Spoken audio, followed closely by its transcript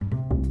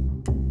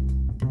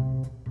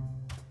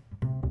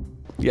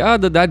Yeah,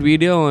 that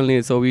video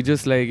only. So we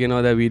just like,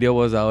 the video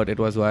was out. It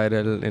was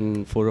viral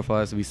and 4 of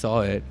us, we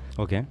saw it.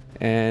 Okay.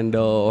 And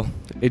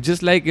it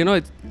just like,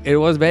 it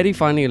was very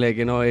funny. Like,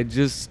 it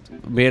just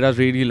made us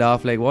really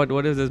laugh. Like,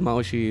 what is this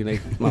Maushi?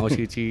 Like,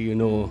 Maushi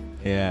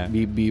chi, Yeah.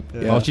 beep, beep.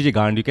 Yeah. Maushi ji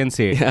Gand, you can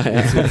say it.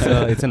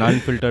 It's an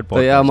unfiltered podcast.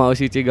 So yeah,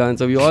 Maushi chi Gan.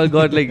 So we all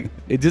got like,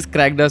 it just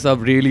cracked us up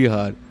really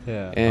hard.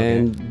 Yeah.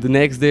 And the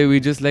next day we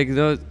just like,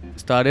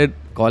 started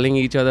calling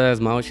each other as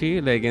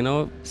Maushi, like,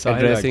 Sahil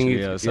addressing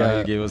actually,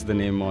 Sahil gave us the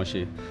name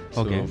Maushi.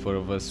 So Okay. 4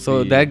 of us.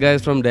 So that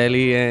guy's from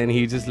Delhi, and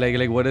he just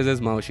like what is this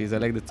Maushi? So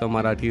like, it's a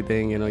Marathi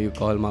thing, you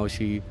call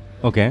Maushi.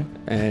 Okay.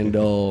 And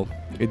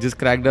it just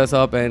cracked us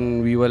up,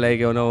 and we were like,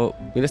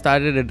 we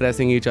started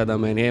addressing each other,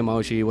 man. Hey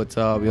Maushi, what's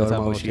up? You're What's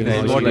up, Maushi. Maushi?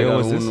 It was What like year our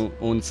was this?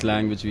 own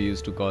slang which we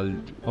used to call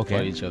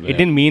for each other. It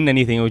didn't mean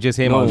anything. It was just,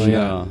 hey, No, Maushi.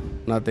 yeah.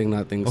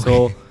 Nothing.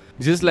 So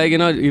just like,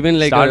 even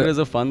like Started as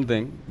a fun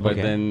thing, but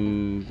Okay.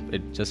 then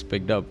it just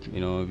picked up.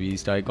 We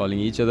started calling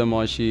each other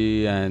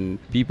Maushi, and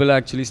people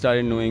actually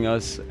started knowing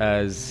us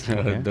as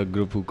the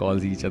group who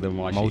calls each other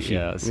Maushi. Maushi.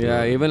 Yeah, so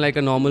yeah, even like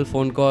a normal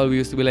phone call, we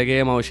used to be like,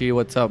 hey Maushi,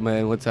 what's up,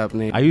 man? What's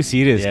happening? Are you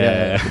serious?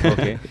 Yeah.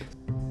 Okay.